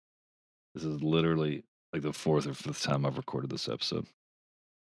This is literally like the fourth or fifth time I've recorded this episode.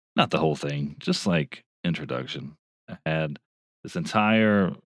 Not the whole thing, just like introduction. I had this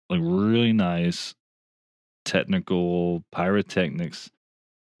entire like really nice technical pyrotechnics,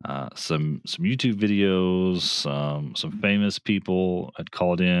 some YouTube videos, some famous people had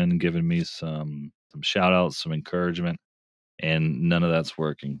called in, given me some shout outs, some encouragement, and none of that's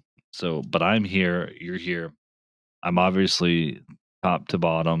working. So, but I'm here, you're here. I'm obviously top to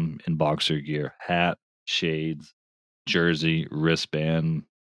bottom in boxer gear, hat, shades, jersey, wristband.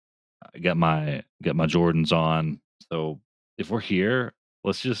 I got my Jordans on. So if we're here,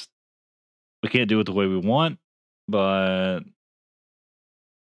 let's just we can't do it the way we want, but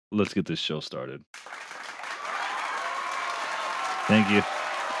let's get this show started. Thank you.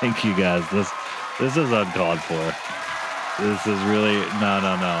 Thank you guys. This is uncalled for. This is really no.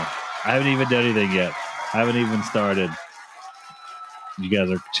 I haven't even done anything yet. I haven't even started. You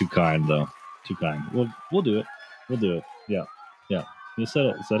guys are too kind though. Too kind. We'll do it. We'll do it. Yeah. Yeah. You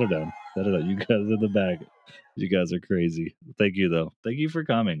settle down. Settle down. You guys in the back. You guys are crazy. Thank you though. Thank you for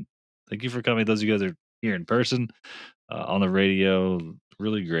coming. Thank you for coming. Those of you guys are here in person, on the radio.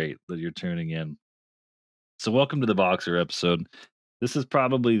 Really great that you're tuning in. So welcome to the Boxer episode. This is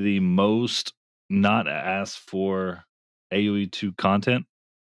probably the most not asked for AoE2 content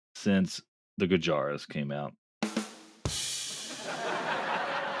since the Gujaras came out. It's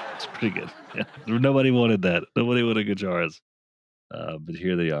pretty good. Yeah. Nobody wanted that. Nobody wanted Gujaras. But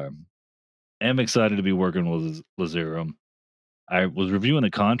here they are. I'm excited to be working with Lazero. I was reviewing the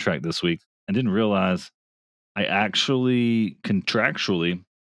contract this week and didn't realize I actually contractually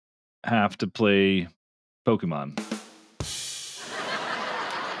have to play Pokemon.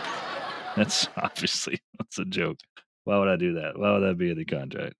 That's a joke. Why would I do that? Why would that be in the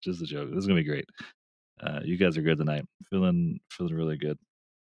contract? Just a joke. This is gonna be great. You guys are good tonight. Feeling really good.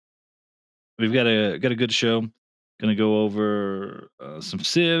 We've got a good show. Gonna go over some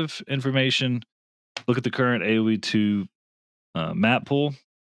Civ information. Look at the current AoE2 map pool.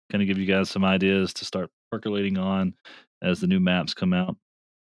 Kind of give you guys some ideas to start percolating on as the new maps come out.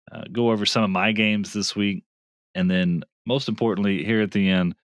 Go over some of my games this week, and then most importantly, here at the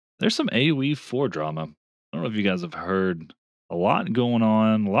end, there's some AoE 4 drama. I don't know if you guys have heard a lot going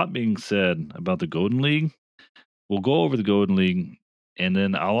on, a lot being said about the Golden League. We'll go over the Golden League, and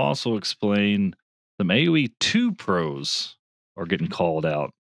then I'll also explain some AoE 2 pros are getting called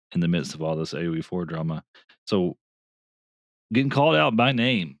out in the midst of all this AoE 4 drama. So, getting called out by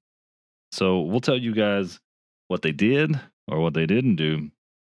name. So, we'll tell you guys what they did or what they didn't do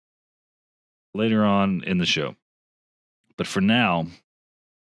later on in the show. But for now,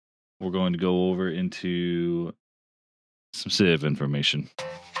 we're going to go over into some Civ information.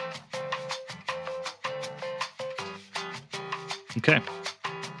 Okay.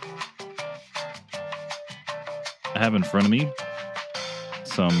 I have in front of me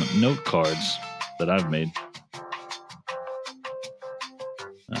some note cards that I've made.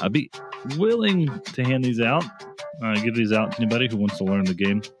 I'd be willing to hand these out, give these out to anybody who wants to learn the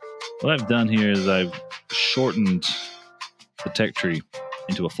game. What I've done here is I've shortened the tech tree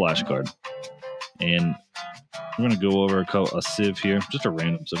into a flashcard. And we're going to go over a Civ here, just a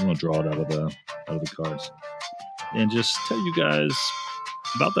random. So I'm going to draw it out of the cards. And just tell you guys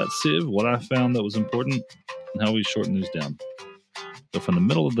about that Civ, what I found that was important, and how we shorten these down. So from the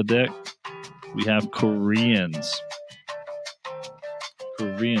middle of the deck, we have Koreans.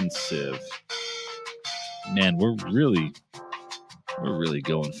 Korean Civ. Man, we're really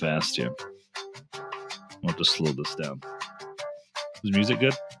going fast here. I'll have to slow this down. Is music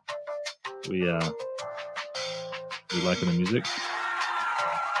good? We liking the music?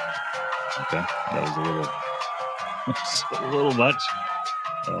 Okay, that was a little much.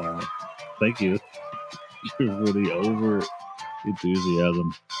 Thank you for the over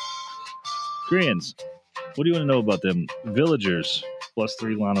enthusiasm. Koreans, what do you want to know about them? Villagers,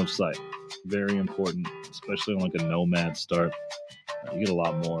 +3 line of sight. Very important, especially on like a nomad start. You get a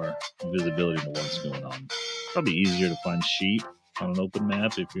lot more visibility into what's going on. Probably easier to find sheep on an open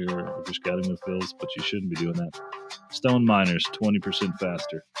map if you're scouting the fields, but you shouldn't be doing that. Stone miners, 20%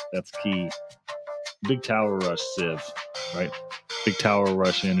 faster. That's key. Big tower rush Civ, right? Big tower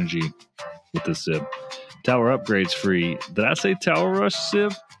rush energy with this Civ. Tower upgrades free. Did I say tower rush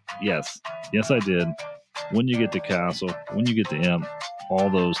Civ? Yes, I did. When you get to castle, when you get to imp, all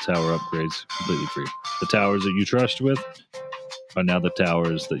those tower upgrades completely free. The towers that you trust with are now the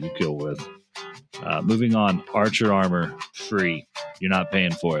towers that you kill with. Moving on, archer armor free. You're not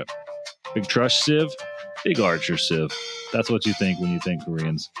paying for it. Big trust Civ, big archer Civ. That's what you think when you think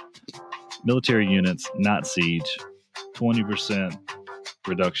Koreans. Military units, not siege. 20%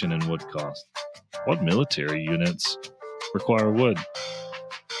 reduction in wood cost. What military units require wood?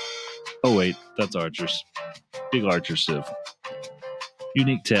 Oh wait, that's archers. Big archer civ.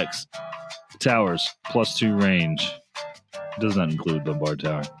 Unique text. Towers, +2 range. Does not include Bombard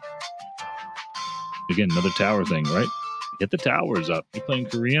Tower. Again, another tower thing, right? Get the towers up. You're playing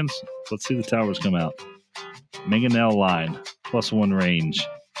Koreans? Let's see the towers come out. Mangonel line, +1 range.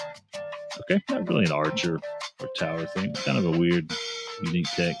 Okay, not really an archer or tower thing. Kind of a weird, unique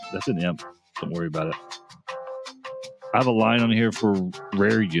tech. That's an imp. Don't worry about it. I have a line on here for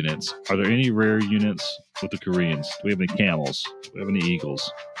rare units. Are there any rare units with the Koreans? Do we have any camels? Do we have any eagles?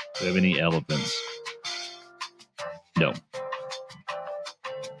 Do we have any elephants? No.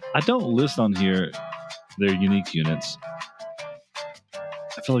 I don't list on here their unique units.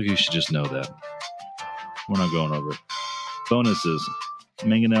 I feel like you should just know that. We're not going over it. Bonuses.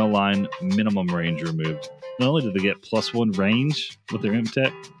 Mangonel line, minimum range removed. Not only do they get +1 range with their imp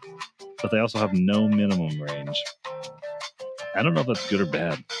tech, but they also have no minimum range. I don't know if that's good or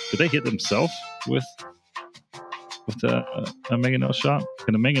bad. Could they hit themselves with a Mangonel shot?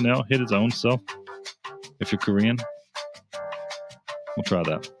 Can a Mangonel hit its own self if you're Korean? We'll try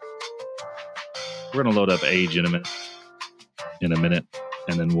that. We're gonna load up Age in a minute,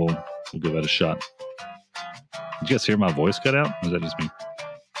 and then we'll give that a shot. Did you guys hear my voice cut out? Or is that just me?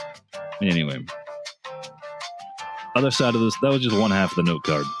 Anyway, other side of this, that was just one half of the note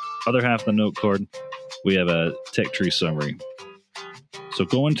card. Other half of the note card, we have a tech tree summary. So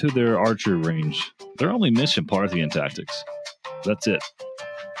going to their archer range, they're only missing Parthian tactics. That's it.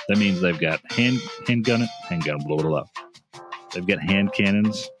 That means they've got handgun, blah, blah, blah. They've got hand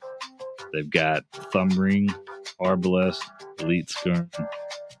cannons. They've got thumb ring, arbalest, elite skirm,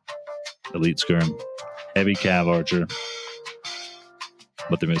 heavy cav archer,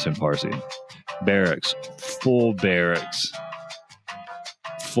 but they're missing Parthian. Barracks, full barracks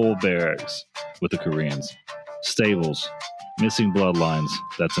with the Koreans. Stables, missing bloodlines.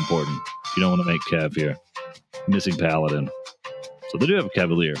 That's important. You don't want to make cav here. Missing paladin. So they do have a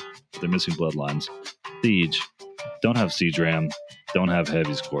cavalier. They're missing bloodlines. Siege, don't have siege ram. Don't have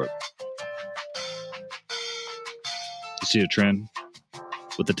heavy scorp. You see a trend?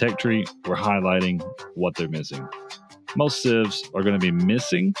 With the tech tree, we're highlighting what they're missing. Most civs are going to be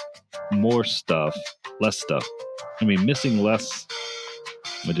missing more stuff, less stuff. I mean, missing less.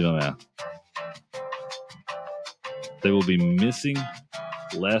 Let me do my math. They will be missing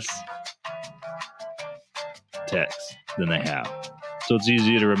less text than they have. So it's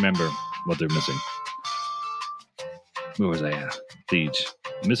easier to remember what they're missing. Where was I at? Siege.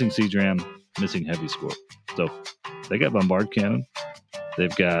 Missing siege ram, missing heavy score. So they got bombard cannon.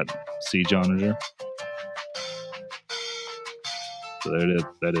 They've got siege onager. So there it is.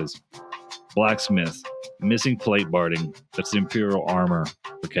 That is. Blacksmith. Missing plate barding. That's the imperial armor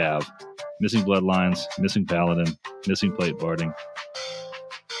for cav. Missing bloodlines. Missing paladin. Missing plate barding.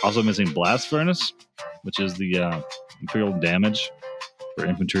 Also missing blast furnace, which is the imperial damage for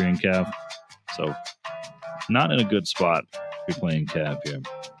infantry and cav. So not in a good spot if you're playing cav here.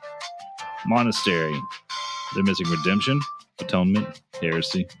 Monastery. They're missing redemption, atonement,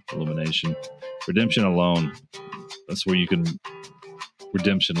 heresy, illumination. Redemption alone. That's where you can.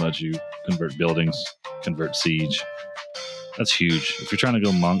 Redemption lets you convert buildings, convert siege. That's huge. If you're trying to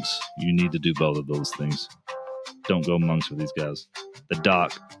go monks, you need to do both of those things. Don't go monks with these guys. The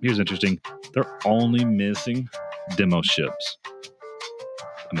dock. Here's interesting. They're only missing demo ships.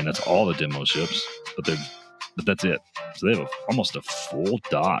 I mean, that's all the demo ships, but that's it. So they have almost a full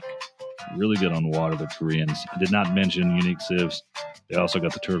dock. Really good on water, the Koreans. I did not mention unique civs. They also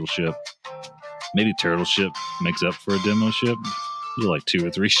got the turtle ship. Maybe turtle ship makes up for a demo ship. Those are like 2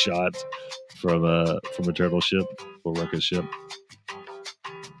 or 3 shots from a turtle ship or rocket ship.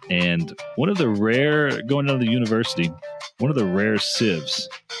 And one of the rare, going down to the university, one of the rare civs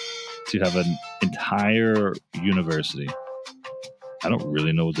to have an entire university. I don't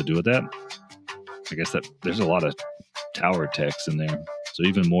really know what to do with that. I guess that there's a lot of tower text in there. So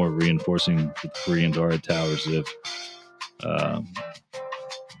even more reinforcing that the Koreans are a tower civ.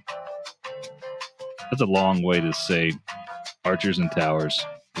 That's a long way to say archers and towers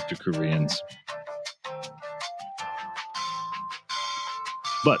with the Koreans.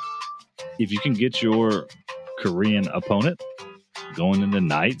 But if you can get your Korean opponent going into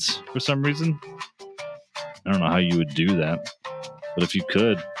knights for some reason, I don't know how you would do that. But if you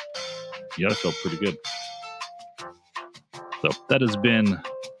could, you gotta feel pretty good. So that has been,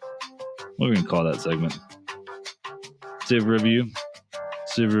 what are we gonna call that segment? Civ review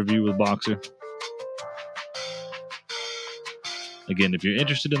with Boxer. Again, if you're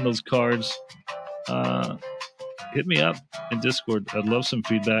interested in those cards, hit me up in Discord. I'd love some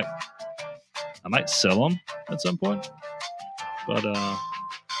feedback. I might sell them at some point, but I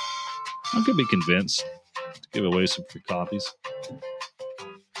could be convinced to give away some free copies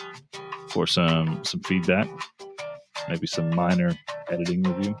for some feedback, maybe some minor editing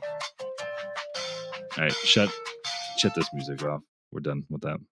review. All right, shut this music off. We're done with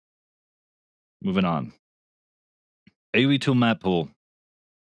that. Moving on. AoE tool map pool.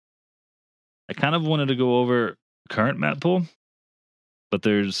 I kind of wanted to go over current map pool, but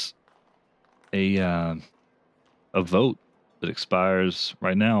there's a vote that expires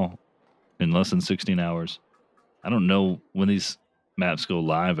right now in less than 16 hours. I don't know when these maps go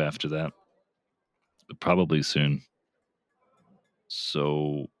live after that, but probably soon.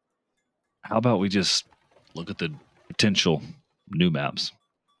 So how about we just look at the potential new maps?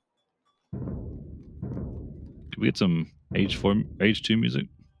 Could we get some H2 music?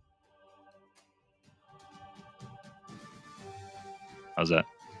 How's that?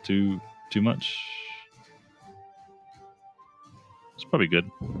 Too much? It's probably good.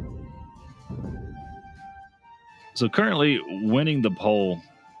 So currently winning the poll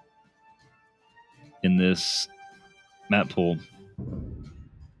in this map pool,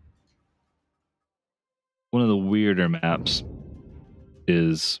 one of the weirder maps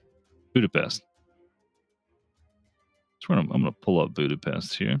is Budapest. So I'm going to pull up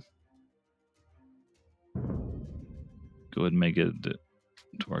Budapest here. Go ahead and make it to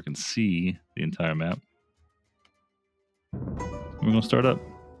where I can see the entire map. We're going to start up.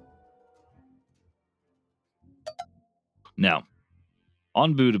 Now,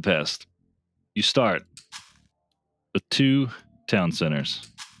 on Budapest, you start with 2 town centers.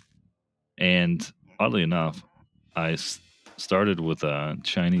 And oddly enough, I started with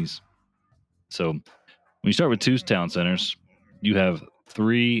Chinese. So when you start with 2 town centers, you have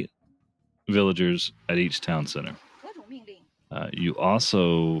 3 villagers at each town center. You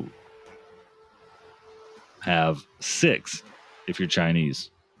also have 6 if you're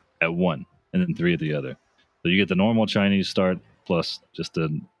Chinese at one, and then 3 at the other. So you get the normal Chinese start plus just a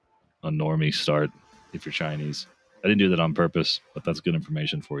normie start if you're Chinese. I didn't do that on purpose, but that's good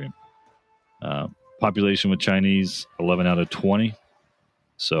information for you. Population with Chinese, 11 out of 20.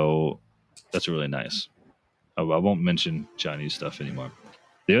 So that's really nice. I won't mention Chinese stuff anymore.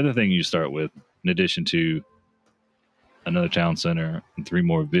 The other thing you start with, in addition to another town center and 3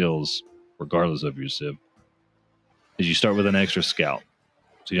 more vills, regardless of your civ, is you start with an extra scout.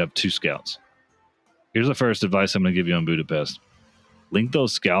 So you have 2 scouts. Here's the first advice I'm going to give you on Budapest. Link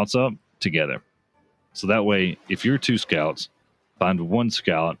those scouts up together. So that way, if you're 2 scouts, find 1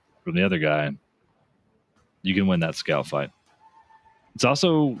 scout from the other guy, you can win that scout fight. It's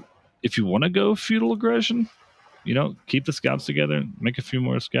also, if you want to go feudal aggression, keep the scouts together, make a few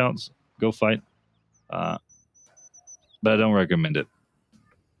more scouts, go fight. But I don't recommend it.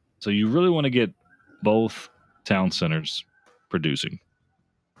 So you really want to get both town centers producing.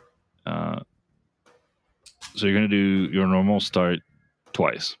 So you're going to do your normal start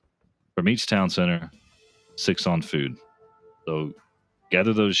twice. From each town center, 6 on food. So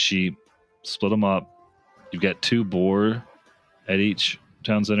gather those sheep, split them up. You've got 2 boar at each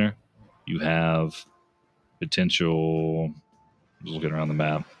town center. You have potential, just looking around the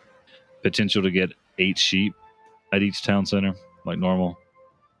map, potential to get 8 sheep at each town center, like normal.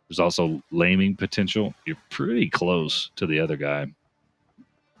 There's also laming potential. You're pretty close to the other guy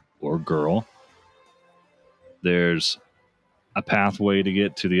or girl. There's a pathway to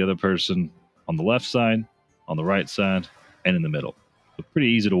get to the other person on the left side, on the right side, and in the middle. So pretty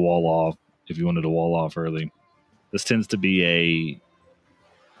easy to wall off if you wanted to wall off early. This tends to be a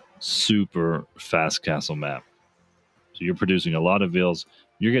super fast castle map. So you're producing a lot of vills.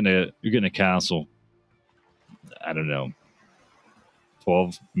 You're gonna castle, I don't know,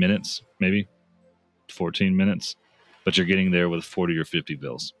 12 minutes, maybe 14 minutes, but you're getting there with 40 or 50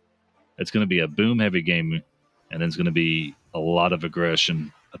 vills. It's going to be a boom heavy game, and it's going to be a lot of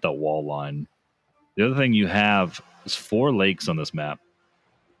aggression at that wall line. The other thing you have is 4 lakes on this map.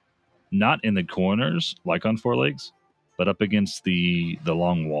 Not in the corners like on 4 lakes, but up against the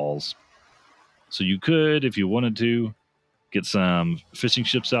long walls. So you could, if you wanted to, get some fishing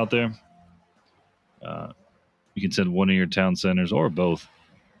ships out there. You can send one of your town centers or both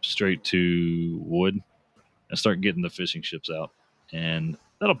straight to Wood and start getting the fishing ships out. And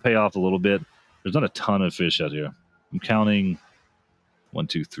that'll pay off a little bit. There's not a ton of fish out here. I'm counting 1,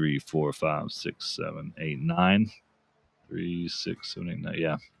 2, 3, 4, 5, 6, 7, 8, 9. 3, 6, 7, 8, 9.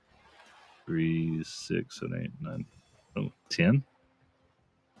 Yeah. 3, 6, 7, 8, 9. Oh, 10.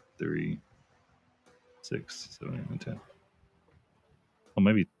 3, 6, 7, 8, 9, 10. Oh,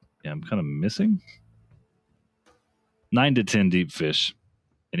 maybe. Yeah, I'm kind of missing. 9 to 10 deep fish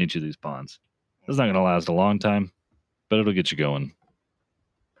in each of these ponds. It's not going to last a long time, but it'll get you going.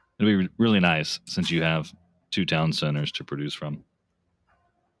 It'll be really nice since you have 2 town centers to produce from.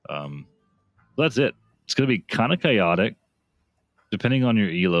 That's it. It's going to be kind of chaotic. Depending on your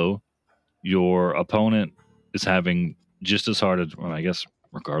elo, your opponent is having just as hard as, well, I guess,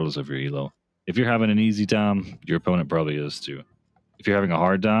 regardless of your elo. If you're having an easy time, your opponent probably is too. If you're having a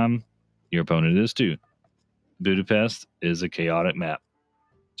hard time, your opponent is too. Budapest is a chaotic map.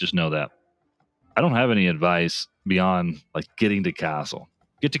 Just know that. I don't have any advice beyond like getting to castle.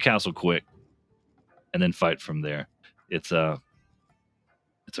 Get to castle quick, and then fight from there. It's a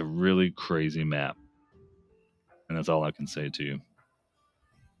really crazy map, and that's all I can say to you.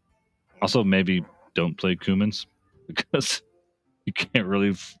 Also, maybe don't play Cumans because you can't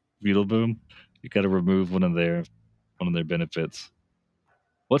really Beetle Boom. You got to remove one of their benefits.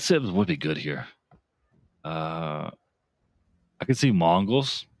 What civs would be good here? I can see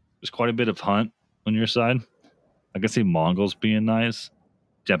Mongols. There's quite a bit of hunt on your side. I can see Mongols being nice.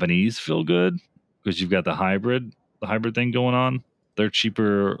 Japanese feel good because you've got the hybrid thing going on. They're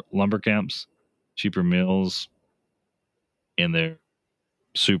cheaper lumber camps, cheaper mills, and they're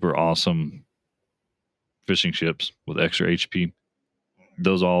super awesome fishing ships with extra HP.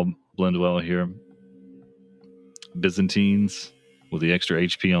 Those all blend well here. Byzantines with the extra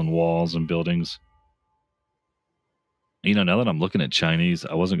HP on walls and buildings. You know, now that I'm looking at Chinese,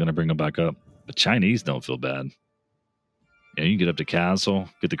 I wasn't going to bring them back up, but Chinese don't feel bad. Yeah, you can get up to castle,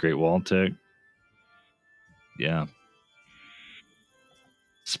 get the Great Wall tech. Yeah.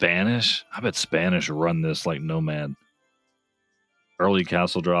 Spanish? I bet Spanish run this like Nomad. Early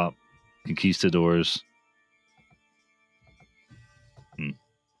castle drop, conquistadors.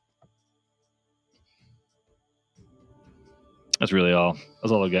 That's really all.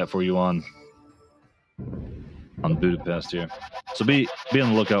 That's all I got for you on Budapest here. So be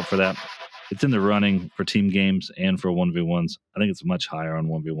on the lookout for that. It's in the running for team games and for 1v1s. I think it's much higher on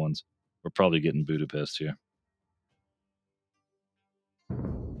 1v1s. We're probably getting Budapest here.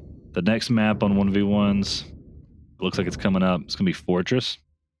 The next map on 1v1s, it looks like it's coming up. It's going to be Fortress.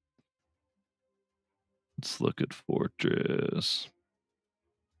 Let's look at Fortress.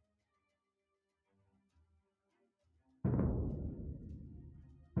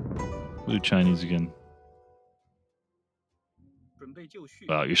 Blue Chinese again.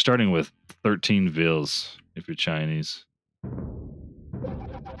 Wow, you're starting with 13 Vils if you're Chinese.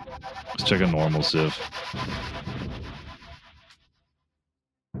 Let's check a normal civ.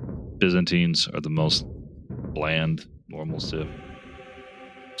 Byzantines are the most bland normal civ.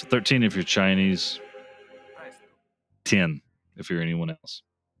 So 13 if you're Chinese, 10 if you're anyone else.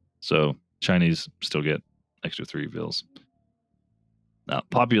 So Chinese still get extra 3 Vils. Now,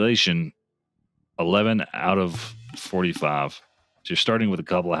 population, 11 out of 45. So you're starting with a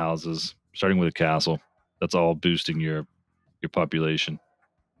couple of houses, starting with a castle. That's all boosting your population.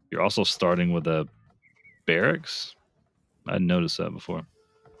 You're also starting with a barracks. I hadn't noticed that before.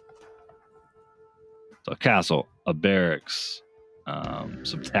 So a castle, a barracks,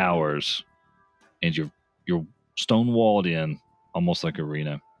 some towers, and you're stone walled in, almost like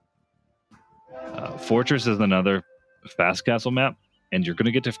arena. Fortress is another fast castle map, and you're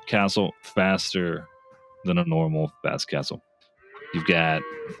going to get to castle faster than a normal fast castle. You've got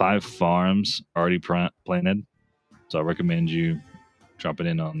 5 farms already planted, so I recommend you dropping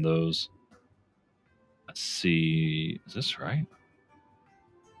in on those. I see. Is this right?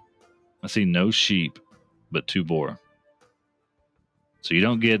 I see no sheep, but 2 boar. So you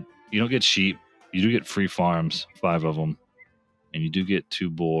don't get sheep. You do get free farms, 5 of them, and you do get 2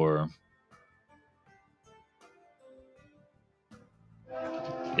 boar.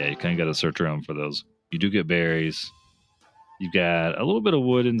 Yeah, you kind of got to search around for those. You do get berries. You've got a little bit of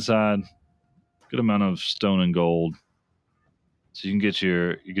wood inside, good amount of stone and gold, so you can get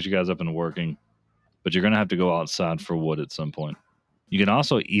your guys up and working. But you're gonna have to go outside for wood at some point. You can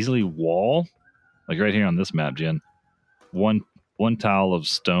also easily wall, like right here on this map, Jen. One tile of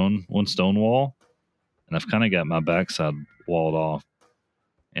stone, one stone wall, and I've kind of got my backside walled off.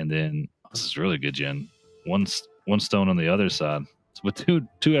 And then this is really good, Jen. One stone on the other side. So with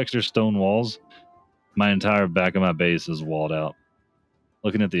two extra stone walls, my entire back of my base is walled out.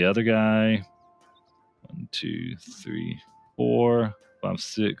 Looking at the other guy, 1, 2, 3, 4, 5,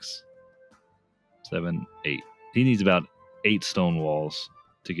 6, 7, 8. He needs about 8 stone walls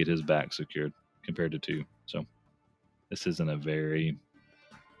to get his back secured compared to 2. So this isn't a very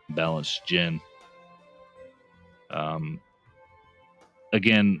balanced gen.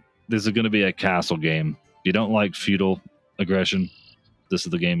 Again, this is going to be a castle game. If you don't like feudal aggression, this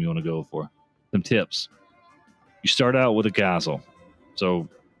is the game you want to go for. Some tips. You start out with a castle, so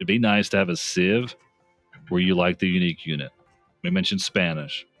it'd be nice to have a civ where you like the unique unit. We mentioned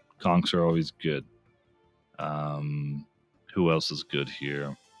Spanish. Conks are always good. Who else is good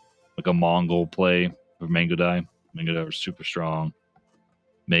here? Like a Mongol play for Mangodai. Mangodai are super strong.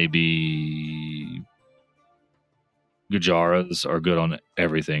 Maybe Gujaras are good on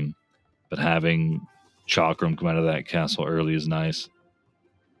everything, but having Chakram come out of that castle early is nice.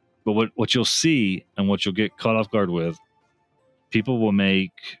 But what you'll see and what you'll get caught off guard with, people will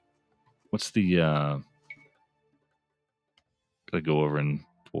make what's the gotta go over and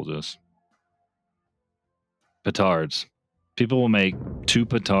pull this. Petards. People will make 2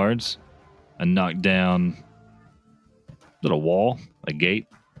 petards and knock down a little wall, a gate.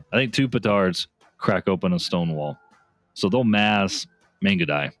 I think 2 petards crack open a stone wall. So they'll mass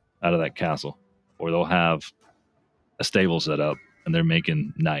Mangodai out of that castle. Or they'll have a stable set up and they're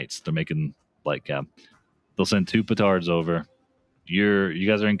making knights. They're making light cap. They'll send 2 petards over. You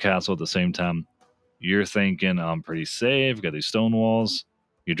guys are in castle at the same time. You're thinking, I'm pretty safe. Got these stone walls.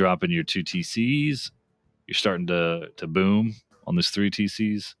 You're dropping your 2 TCs. You're starting to boom on these 3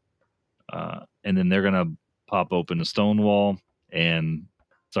 TCs. And then they're going to pop open a stone wall and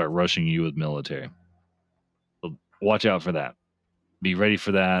start rushing you with military. So watch out for that. Be ready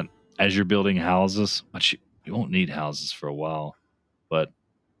for that as you're building houses. But you won't need houses for a while. But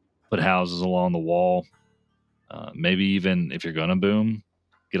put houses along the wall. Maybe even if you're going to boom,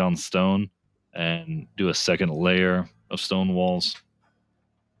 get on stone and do a second layer of stone walls.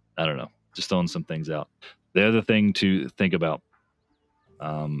 I don't know. Just throwing some things out. The other thing to think about,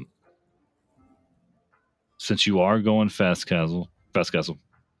 since you are going fast castle,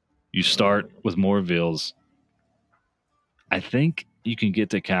 you start with more vills. I think you can get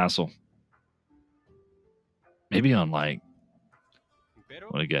to castle. Maybe on like,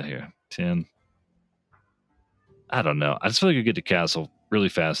 what do I get here? 10. I don't know. I just feel like you get to castle really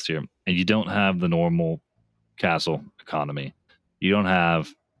fast here, and you don't have the normal castle economy. You don't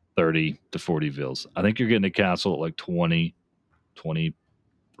have 30 to 40 vills. I think you're getting a castle at like 20,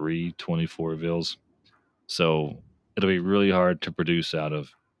 23, 24 vills. So it'll be really hard to produce out of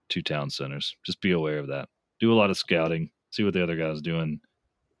 2 town centers. Just be aware of that. Do a lot of scouting, see what the other guy's doing,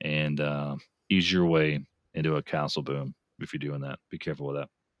 and ease your way into a castle boom if you're doing that. Be careful with that.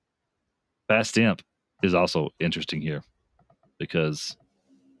 Fast Imp is also interesting here because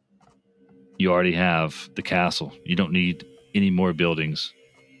you already have the castle. You don't need any more buildings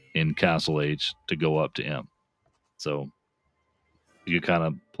in Castle Age to go up to Imp. So you kind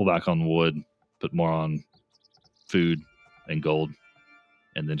of pull back on wood, put more on food and gold,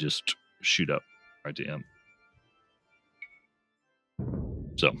 and then just shoot up right to Imp.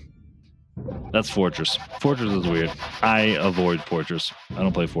 So that's Fortress. Fortress is weird. I avoid Fortress. I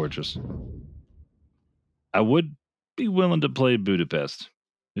don't play Fortress. I would be willing to play Budapest.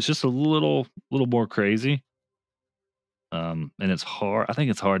 It's just a little more crazy. And it's hard. I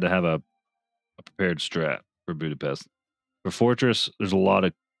think it's hard to have a prepared strat for Budapest. For Fortress, there's a lot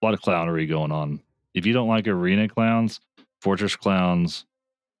of clownery going on. If you don't like arena clowns, Fortress clowns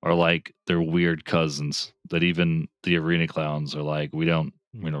are like their weird cousins that even the arena clowns are like, we don't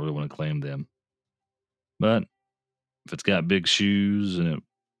really want to claim them. But if it's got big shoes and it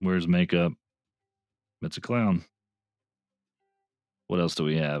wears makeup, it's a clown. What else do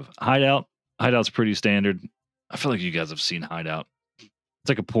we have? Hideout. Hideout's pretty standard. I feel like you guys have seen Hideout. It's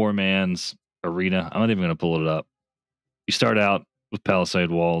like a poor man's arena. I'm not even going to pull it up. You start out with palisade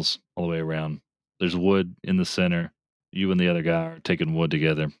walls all the way around. There's wood in the center. You and the other guy are taking wood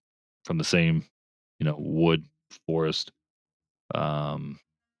together from the same, wood forest.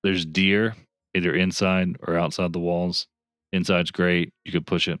 There's deer either inside or outside the walls. Inside's great. You could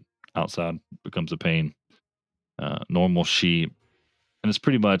push it. Outside becomes a pain. Normal sheep. And it's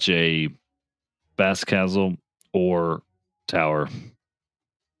pretty much a fast castle or tower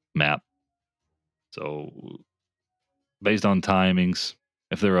map. So based on timings,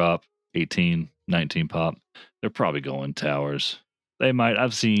 if they're up 18, 19 pop, they're probably going towers. They might.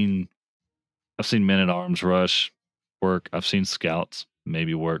 I've seen men at arms rush work. I've seen scouts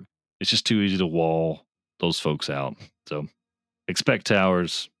maybe work. It's just too easy to wall those folks out. So expect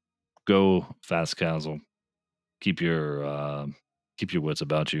towers. Go fast castle. Keep your wits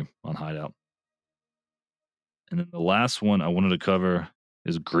about you on Hideout. And then the last one I wanted to cover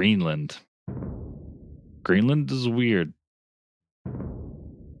is Greenland. Greenland is weird.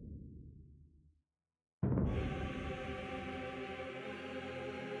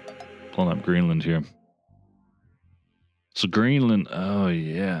 Pulling up Greenland here. So Greenland, oh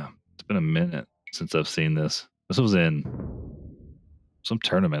yeah. It's been a minute since I've seen this. This was in some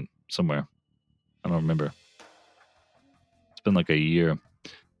tournament somewhere. I don't remember. It's been like a year.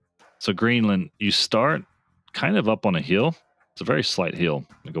 So Greenland, you start kind of up on a hill. It's a very slight hill,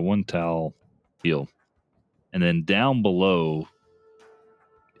 like a one tile hill. And then down below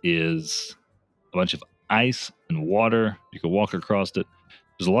is a bunch of ice and water. You can walk across it.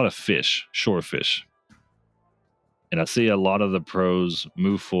 There's a lot of fish, shore fish. And I see a lot of the pros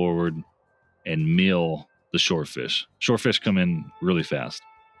move forward and meal the shore fish. Shore fish come in really fast.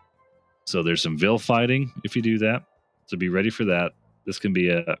 So there's some veal fighting if you do that. So be ready for that. This can be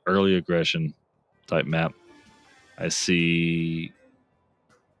a early aggression type map. I see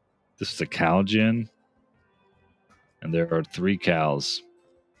this is a cow gen, and there are 3 cows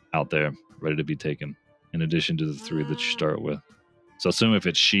out there ready to be taken, in addition to the 3 that you start with. So assume if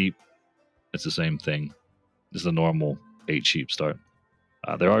it's sheep, it's the same thing. It's a normal 8 sheep start.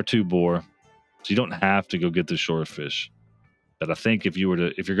 There are 2 boar, so you don't have to go get the shore fish. But I think if you're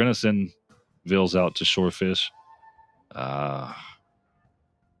going to send veals out to shore fish,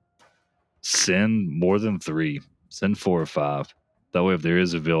 send more than 3. Send 4 or 5. That way, if there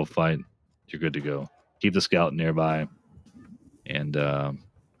is a veal fight, you're good to go. Keep the scout nearby, and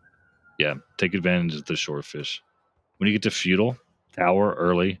take advantage of the shore fish. When you get to feudal, tower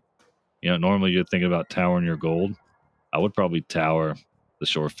early. Normally you're thinking about towering your gold. I would probably tower the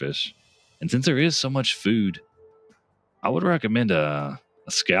shore fish. And since there is so much food, I would recommend a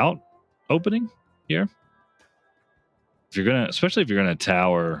scout opening here. Especially if you're gonna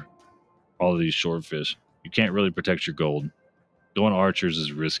tower all of these shore fish, you can't really protect your gold. Going archers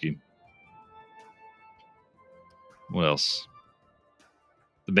is risky. What else?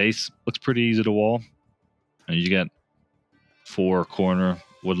 The base looks pretty easy to wall. And you got 4 corner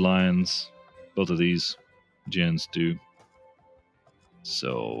wood lions. Both of these gens do.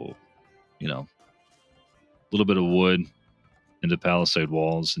 So, a little bit of wood into palisade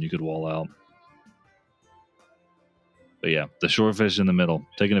walls, and you could wall out. But yeah, the shore fish in the middle,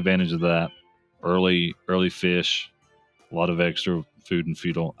 taking advantage of that. Early fish, a lot of extra food and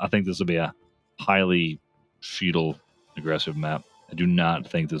feudal. I think this will be a highly feudal aggressive map. I do not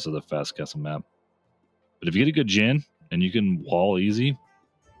think this is a fast castle map. But if you get a good gen and you can wall easy,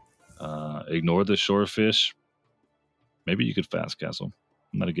 ignore the shore fish, maybe you could fast castle.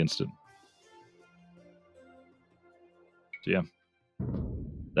 I'm not against it. So yeah,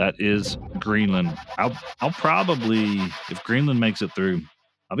 that is Greenland. I'll probably, if Greenland makes it through,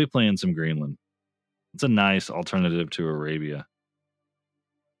 I'll be playing some Greenland. It's a nice alternative to Arabia.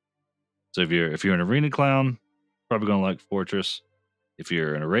 So if you're an arena clown, probably gonna like Fortress. If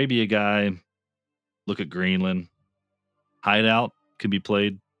you're an Arabia guy, look at Greenland. Hideout can be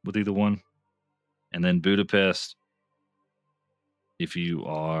played with either one. And then Budapest, if you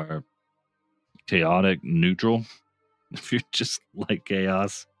are chaotic neutral, if you just like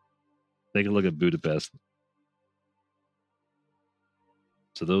chaos, take a look at Budapest.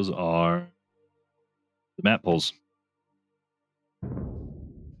 So those are the map polls.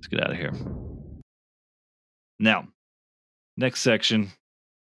 Let's get out of here. Now, next section,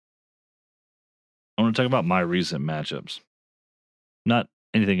 I want to talk about my recent matchups. Not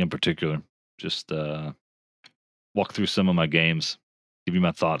anything in particular, just walk through some of my games, give you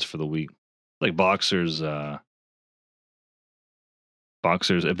my thoughts for the week. Like Boxers, if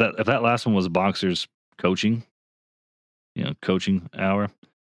that last one was Boxers coaching, coaching hour,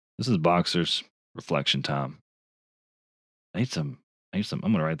 this is Boxers reflection time. I need some. I'm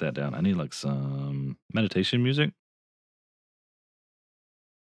gonna write that down. I need like some meditation music.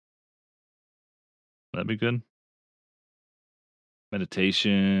 That'd be good.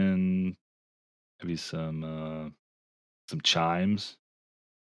 Meditation. Maybe some chimes.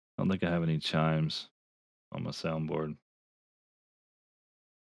 I don't think I have any chimes on my soundboard.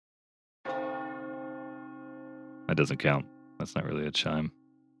 That doesn't count. That's not really a chime.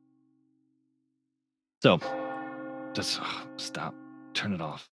 So, just stop. Turn it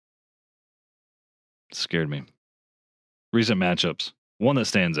off. It scared me. Recent matchups. One that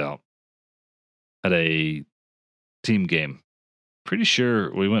stands out. Had a team game. Pretty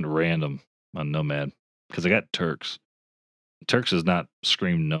sure we went random on Nomad because I got Turks. Turks has not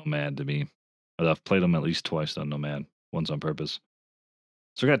screamed Nomad to me. But I've played them at least twice on Nomad. Once on purpose.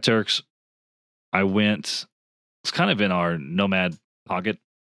 So I got Turks. I went. It's kind of in our Nomad pocket.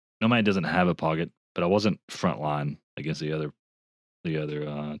 Nomad doesn't have a pocket, but I wasn't front line against the other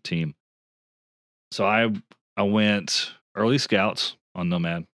team. So I went early scouts on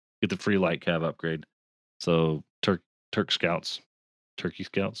Nomad, get the free light cav upgrade. So Turk scouts, turkey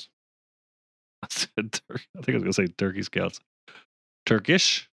scouts. I said Turk. I think I was gonna say turkey scouts.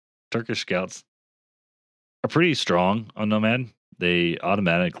 Turkish scouts are pretty strong on Nomad. They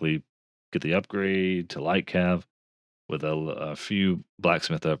automatically get the upgrade to light cav, with a few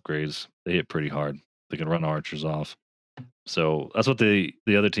blacksmith upgrades. They hit pretty hard. They can run archers off. So that's what the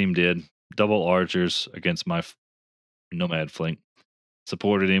other team did. Double archers against my nomad flank.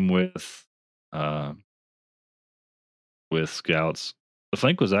 Supported him uh, with scouts. The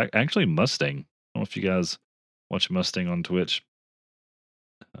flank was actually Mustang. I don't know if you guys watch Mustang on Twitch,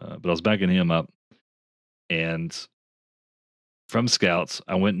 but I was backing him up. And from scouts,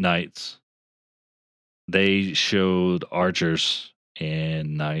 I went knights. They showed archers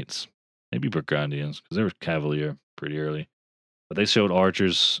and knights, maybe Burgundians, because they were cavalier pretty early. But they showed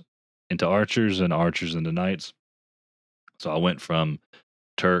archers into archers and archers into knights. So I went from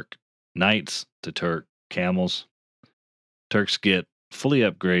Turk knights to Turk camels. Turks get fully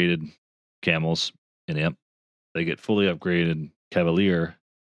upgraded camels in Imp. They get fully upgraded cavalier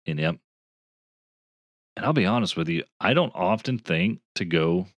in Imp. And I'll be honest with you, I don't often think to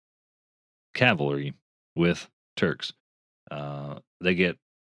go cavalry with Turks. They get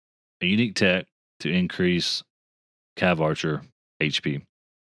a unique tech to increase Cav Archer HP.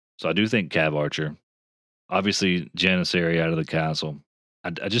 So I do think Cav Archer. Obviously, Janissary out of the castle.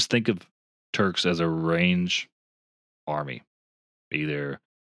 I just think of Turks as a range army, either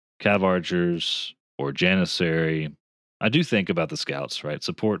Cav Archers or Janissary. I do think about the scouts, right?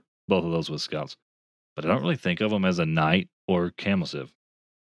 Support both of those with scouts, but I don't really think of them as a knight or camel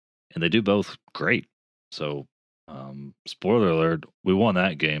and they do both great. So, spoiler alert, we won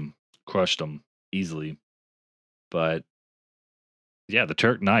that game, crushed them easily. But yeah, the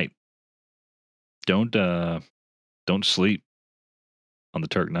Turk Knight. Don't sleep on the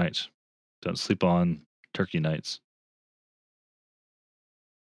Turk Knights. Don't sleep on Turkey Knights.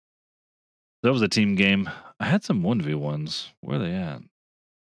 That was a team game. I had some 1v1s. Where are they at?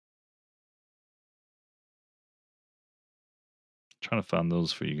 Trying to find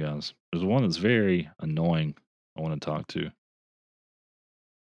those for you guys. There's one that's very annoying I want to talk to.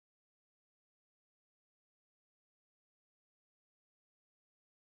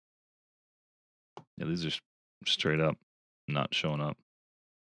 Yeah, these are straight up not showing up.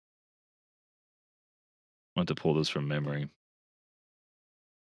 I want to pull this from memory.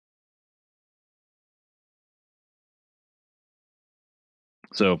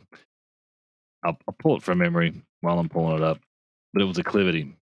 So I'll pull it from memory while I'm pulling it up. But it was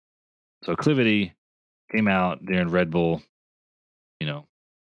Acclivity. So Acclivity came out during Red Bull, you know,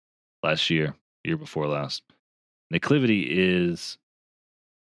 last year before last. And Acclivity is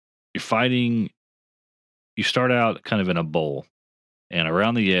you're fighting. You start out kind of in a bowl, and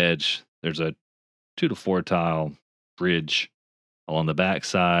around the edge there's a 2 to 4 tile bridge along the back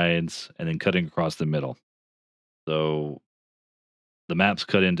sides, and then cutting across the middle. So the map's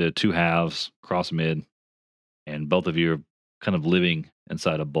cut into 2 halves, cross mid, and both of you are kind of living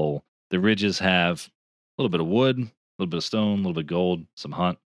inside a bowl. The ridges have a little bit of wood, a little bit of stone, a little bit of gold, some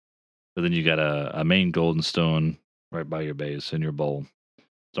hunt. But then you got a main golden stone right by your base in your bowl.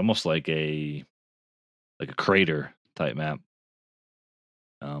 It's almost like a crater type map,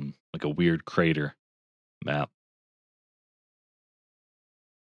 like a weird crater map.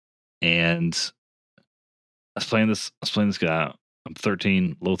 And I was playing this guy. I'm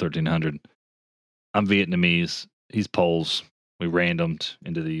 13, low 1300. I'm Vietnamese. He's Poles. We randomed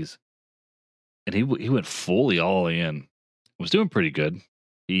into these, and he went fully all in. Was doing pretty good.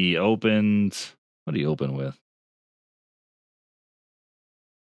 He opened. What did he open with?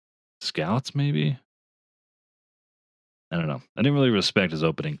 Scouts, maybe. I don't know. I didn't really respect his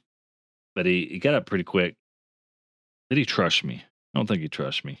opening, but he got up pretty quick. Did he trust me? I don't think he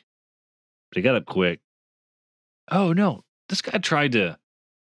trusted me, but he got up quick. Oh no, this guy tried to.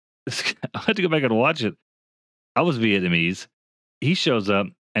 I had to go back and watch it. I was Vietnamese. He shows up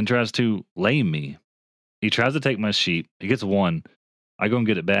and tries to lame me. He tries to take my sheep. He gets one. I go and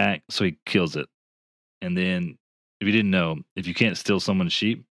get it back, so he kills it. And then, if you didn't know, if you can't steal someone's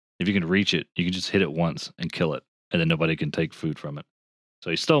sheep, if you can reach it, you can just hit it once and kill it, and then nobody can take food from it. So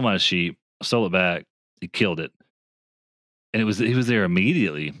he stole my sheep, stole it back, he killed it, and he was there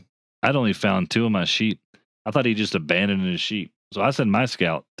immediately. I'd only found 2 of my sheep. I thought he just abandoned his sheep, so I sent my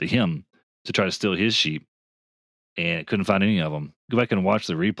scout to him to try to steal his sheep, and couldn't find any of them. Go back and watch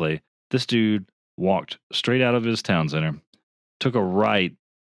the replay. This dude walked straight out of his town center, took a right,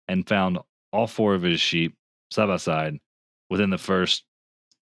 and found all 4 of his sheep side by side within the first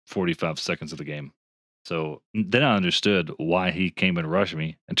 45 seconds of the game. So then I understood why he came and rushed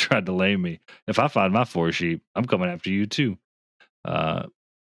me and tried to lame me. If I find my 4 sheep, I'm coming after you too.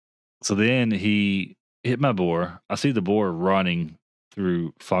 So then he hit my boar. I see the boar running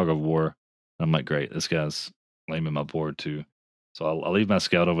through fog of war. I'm like, great, this guy's laming my boar too. So I'll leave my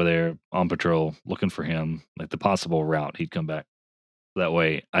scout over there on patrol, looking for him, like the possible route he'd come back. That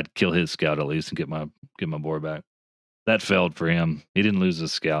way, I'd kill his scout at least and get my boar back. That failed for him. He didn't lose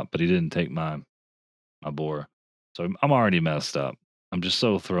his scout, but he didn't take my boar. So I'm already messed up. I'm just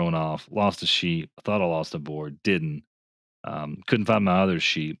so thrown off. Lost a sheep. I thought I lost a boar. Didn't. Couldn't find my other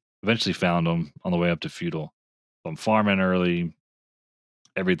sheep. Eventually found them on the way up to feudal. So I'm farming early.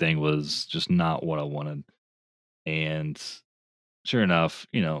 Everything was just not what I wanted. And sure enough,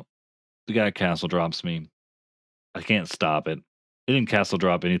 the guy castle drops me. I can't stop it. He didn't castle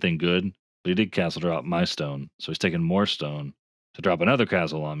drop anything good, but he did castle drop my stone. So he's taking more stone to drop another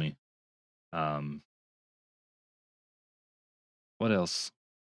castle on me. Um, what else?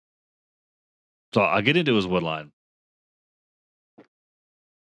 So I get into his woodline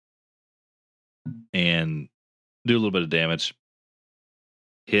and do a little bit of damage.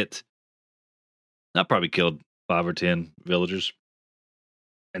 Hit. I probably killed 5 or 10 villagers.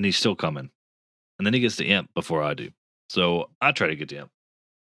 And he's still coming. And then he gets to imp before I do. So I try to get to imp.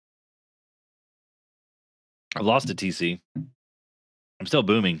 I've lost a TC. I'm still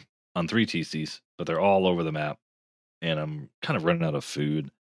booming on 3 TCs, but they're all over the map. And I'm kind of running out of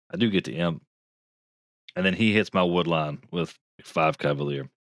food. I do get to imp. And then he hits my wood line with 5 Cavalier.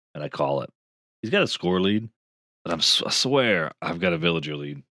 And I call it. He's got a score lead, but I swear I've got a villager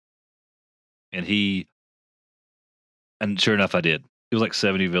lead. And sure enough, I did. It was like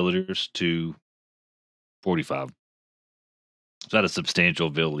 70 villagers to 45. So I had a substantial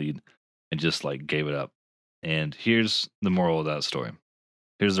vill lead and just like gave it up. And here's the moral of that story.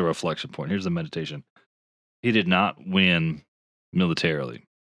 Here's the reflection point. Here's the meditation. He did not win militarily.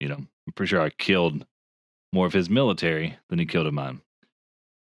 I'm pretty sure I killed more of his military than he killed of mine.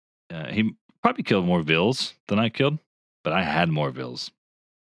 He probably killed more vills than I killed, but I had more vills.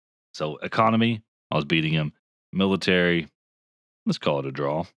 So economy, I was beating him. Military, let's call it a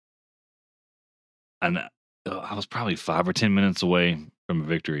draw. And I was probably 5 or 10 minutes away from a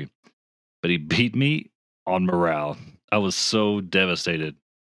victory, but he beat me on morale. I was so devastated.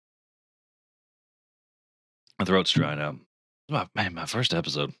 My throat's drying out. Oh, man, my first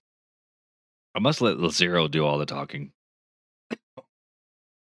episode. I must let Zero do all the talking. Because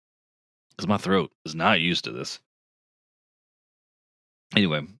my throat is not used to this.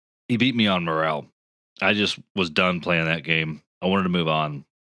 Anyway, he beat me on morale. I just was done playing that game. I wanted to move on.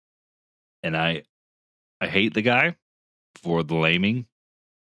 And I hate the guy for the laming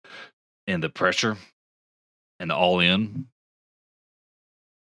and the pressure and the all in.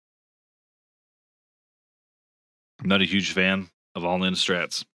 I'm not a huge fan of all in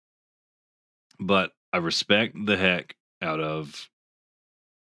strats, but I respect the heck out of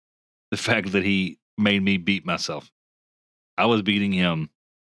the fact that he made me beat myself. I was beating him,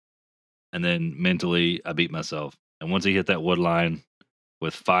 and then mentally I beat myself. And once he hit that wood line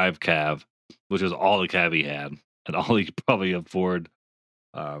with 5 cav, which was all the cav he had, and all he could probably afford,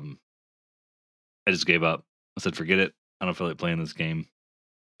 I just gave up. I said, forget it. I don't feel like playing this game.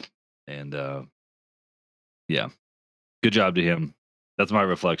 And yeah, good job to him. That's my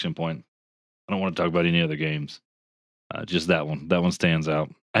reflection point. I don't want to talk about any other games. Just that one. That one stands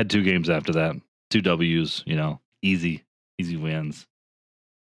out. I had 2 games after that. 2 W's, easy wins.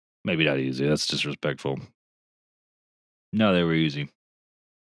 Maybe not easy. That's disrespectful. No, they were easy.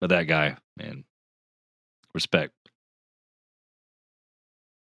 But that guy, man, respect.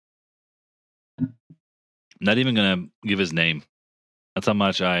 Not even going to give his name. That's how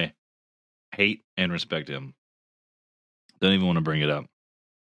much I hate and respect him. Don't even want to bring it up.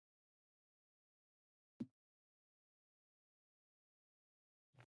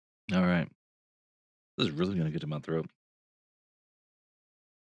 All right. This is really going to get to my throat.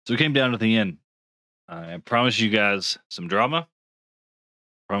 So we came down to the end. I promised you guys some drama.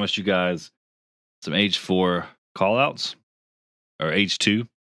 Promised you guys some Age 4 callouts. Or Age 2.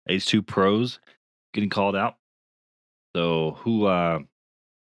 Age 2 pros getting called out. So who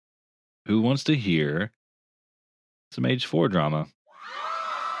wants to hear some Age 4 drama?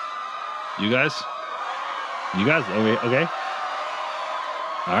 You guys? Okay.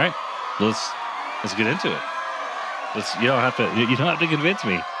 All right. Let's get into it. You don't have to convince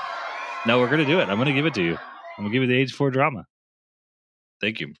me. No, we're gonna do it. I'm gonna give it to you. I'm gonna give you the Age 4 drama.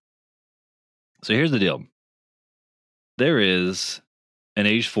 Thank you. So here's the deal. There is an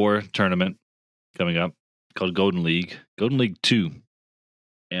Age 4 tournament coming up called Golden League 2.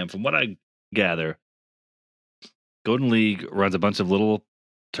 And from what I gather, Golden League runs a bunch of little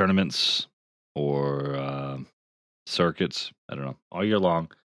tournaments or circuits, I don't know, all year long.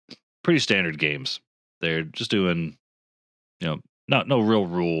 Pretty standard games. They're just doing, no real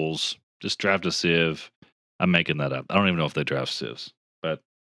rules. Just draft a civ, I'm making that up. I don't even know if they draft civs, but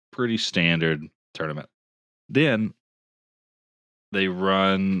pretty standard tournament. Then they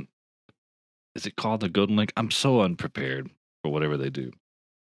run. Is it called the Golden Link? I'm so unprepared for whatever they do.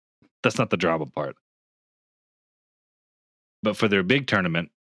 That's not the drama part. But for their big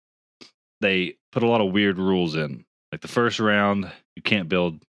tournament, they put a lot of weird rules in. Like the first round, you can't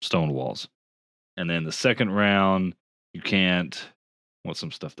build stone walls. And then the second round, you can't. What's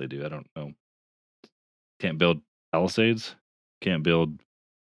some stuff they do? I don't know. Can't build palisades. Can't build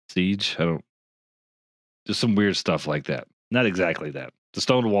siege. I don't. Just some weird stuff like that. Not exactly that. The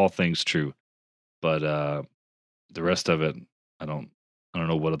stone wall thing's true, but the rest of it, I don't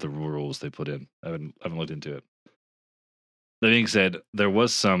know what other rules they put in. I haven't looked into it. That being said, there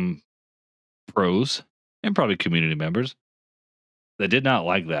was some pros and probably community members that did not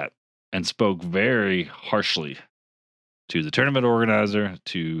like that and spoke very harshly to the tournament organizer,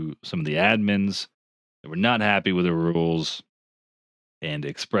 to some of the admins that were not happy with the rules and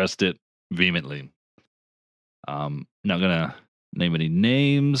expressed it vehemently. Not gonna name any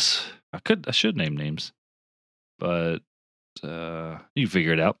names. I should name names, but you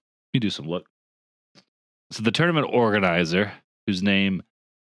figure it out. You do some look. So the tournament organizer, whose name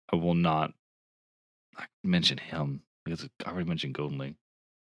I will not mention him because I already mentioned Golden Link.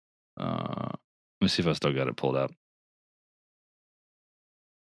 Let me see if I still got it pulled up.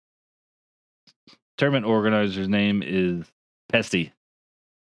 Tournament organizer's name is Pesty.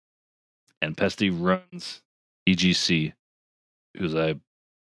 And Pesty runs EGC, who's a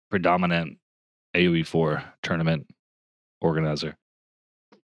predominant AoE4 tournament organizer.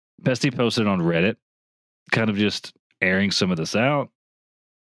 Pesty posted on Reddit, kind of just airing some of this out,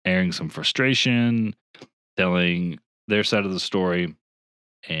 airing some frustration, telling their side of the story,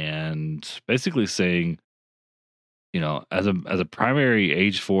 and basically saying, as a primary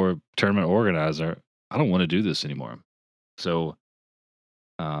Age 4 tournament organizer, I don't want to do this anymore. So,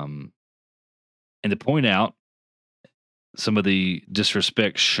 and to point out some of the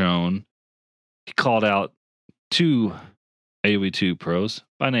disrespect shown, he called out 2 AoE 2 pros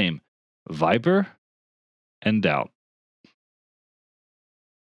by name, Viper and Doubt.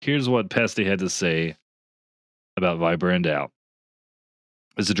 Here's what Pesty had to say about Viper and Doubt.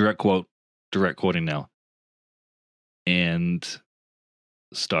 It's a direct quote, direct quoting now. And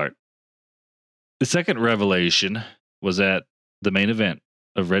start. The second revelation was at the main event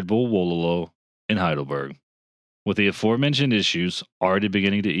of Red Bull Wololo in Heidelberg. With the aforementioned issues already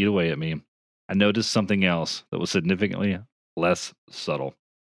beginning to eat away at me, I noticed something else that was significantly less subtle.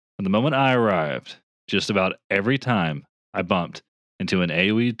 From the moment I arrived, just about every time I bumped into an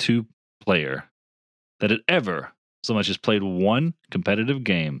AoE 2 player that had ever so much as played one competitive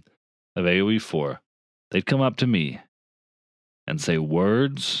game of AoE 4, they'd come up to me and say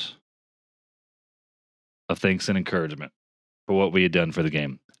words of thanks and encouragement for what we had done for the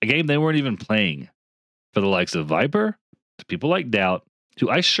game. A game they weren't even playing. For the likes of Viper, to people like Doubt, who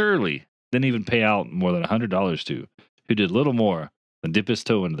I surely didn't even pay out more than $100 to, who did little more than dip his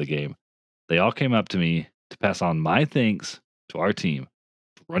toe into the game. They all came up to me to pass on my thanks to our team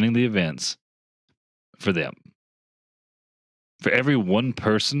for running the events for them. For every one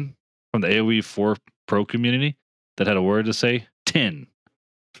person from the AoE 4 Pro community that had a word to say, 10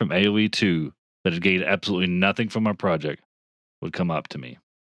 from AoE 2 that had gained absolutely nothing from our project would come up to me.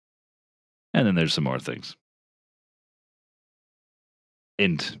 And then there's some more things.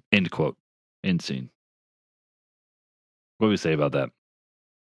 End quote. End scene. What do we say about that?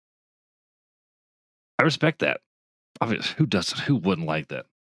 I respect that. Obviously, who doesn't? Who wouldn't like that?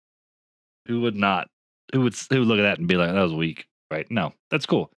 Who would not? Who would look at that and be like, that was weak, right? No, that's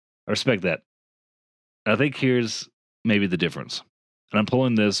cool. I respect that. I think here's maybe the difference. And I'm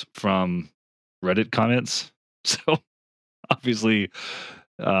pulling this from Reddit comments. So obviously,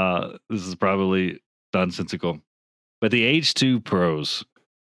 this is probably nonsensical. But the Age 2 pros,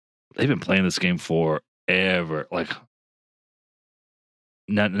 they've been playing this game forever. Like,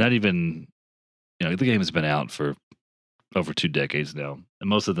 not even, the game has been out for over 2 decades now. And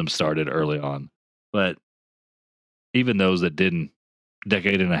most of them started early on. But even those that didn't,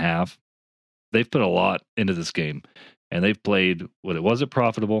 decade and a half, they've put a lot into this game. And they've played what it wasn't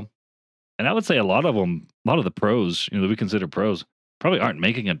profitable. And I would say a lot of the pros, that we consider pros, probably aren't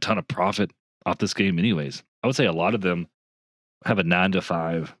making a ton of profit off this game anyways. I would say a lot of them have a 9 to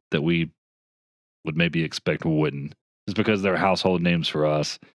 5 that we would maybe expect wouldn't. Just because they're household names for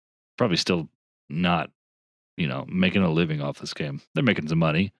us, probably still not, making a living off this game. They're making some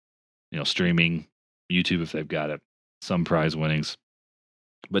money, streaming, YouTube if they've got it, some prize winnings,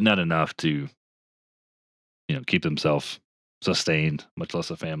 but not enough to, keep themselves sustained, much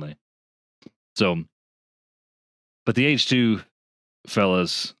less a family. So But the H2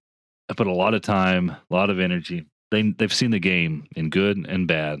 fellas have put a lot of time, a lot of energy. They've seen the game in good and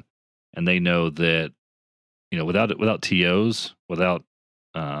bad, and they know that without TOs, without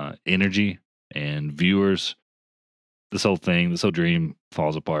energy and viewers, this whole dream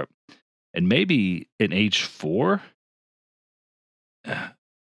falls apart. And maybe in H4,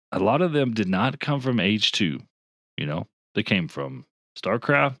 a lot of them did not come from H2. They came from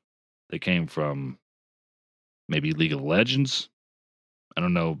StarCraft. They came from maybe League of Legends. I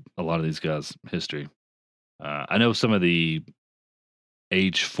don't know a lot of these guys' history. I know some of the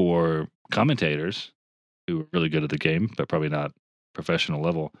H4 commentators who were really good at the game, but probably not professional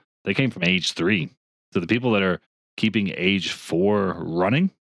level. They came from H3. So the people that are keeping H4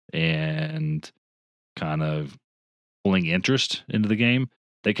 running and kind of pulling interest into the game,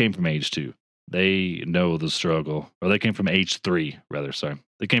 they came from H2. They know the struggle, or they came from H3, rather. Sorry.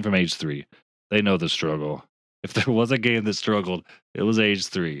 They came from H3. They know the struggle. If there was a game that struggled, it was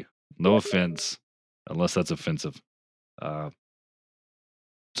H3. No offense, unless that's offensive. So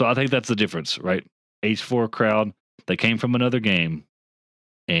I think that's the difference, right? H4 crowd, they came from another game,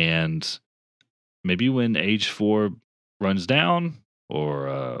 and maybe when H4 runs down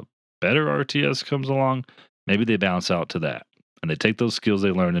or better RTS comes along, maybe they bounce out to that. And they take those skills they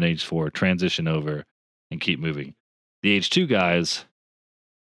learned in H4, transition over, and keep moving. The H2 guys,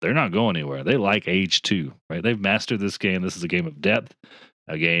 they're not going anywhere. They like H2, right? They've mastered this game. This is a game of depth,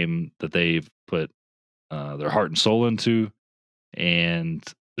 a game that they've put their heart and soul into. And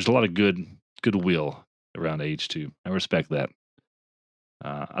there's a lot of goodwill around H2. I respect that.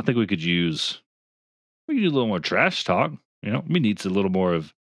 I think we could use a little more trash talk. We need a little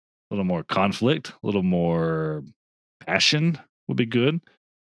more conflict, a little more passion would be good.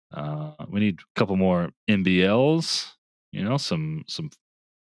 We need a couple more NBLs.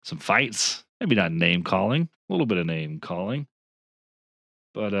 Some fights. Maybe not name calling. A little bit of name calling.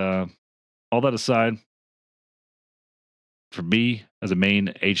 But all that aside, for me as a main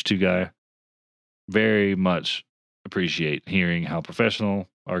H2 guy, very much appreciate hearing how professional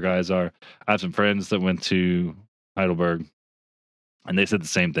our guys are. I have some friends that went to Heidelberg, and they said the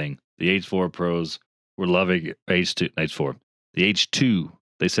same thing. The H4 pros were loving H4. The H2,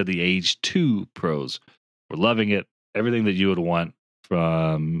 they said the H2 pros were loving it. Everything that you would want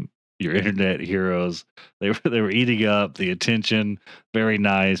from your internet heroes. They were eating up the attention. Very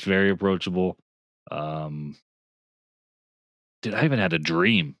nice, very approachable. Dude, I even had a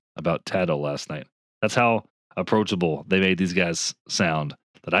dream about Tado last night. That's how approachable they made these guys sound.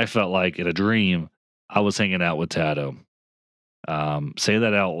 That I felt like in a dream I was hanging out with Tado. Say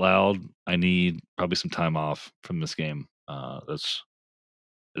that out loud. I need probably some time off from this game.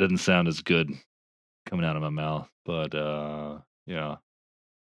 It doesn't sound as good coming out of my mouth, but yeah.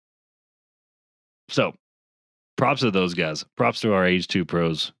 So props to those guys. Props to our H2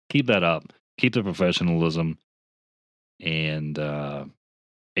 pros. Keep that up. Keep the professionalism. And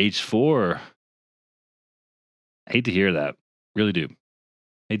H4, I hate to hear that. Really do.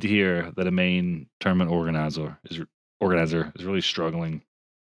 Hate to hear that a main tournament organizer is really struggling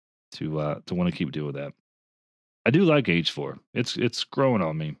to want to keep doing that. I do like H4. It's growing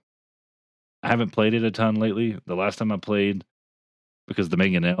on me. I haven't played it a ton lately. The last time I played, because the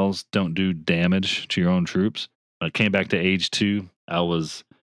mangonels don't do damage to your own troops, when I came back to H2, I was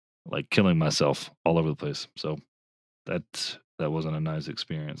like killing myself all over the place. So that wasn't a nice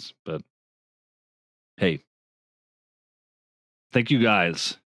experience. But hey, thank you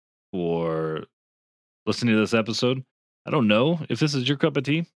guys for listening to this episode. I don't know if this is your cup of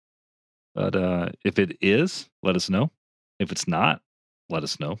tea, but if it is, let us know. If it's not, let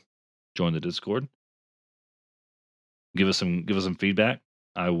us know. Join the Discord. Give us some feedback.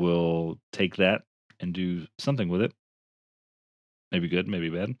 I will take that and do something with it. Maybe good, maybe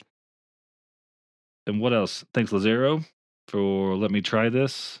bad. And what else? Thanks, Lazaro, for letting me try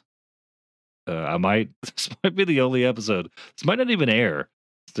this. This might be the only episode. This might not even air.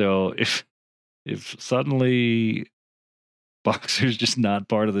 So if suddenly Boxer's just not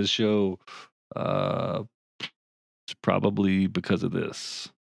part of the show, it's probably because of this.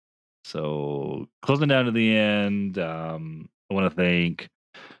 So closing down to the end, I want to thank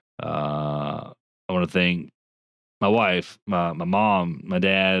my wife, my mom, my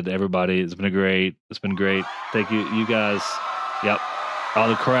dad, everybody. It's been great. Thank you guys. Yep. All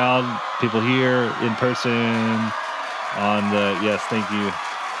the crowd, people here in person yes, thank you.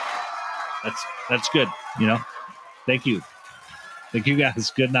 That's good, Thank you. Thank you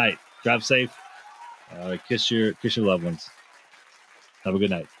guys. Good night. Drive safe. Kiss your loved ones. Have a good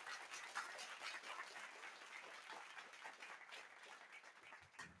night.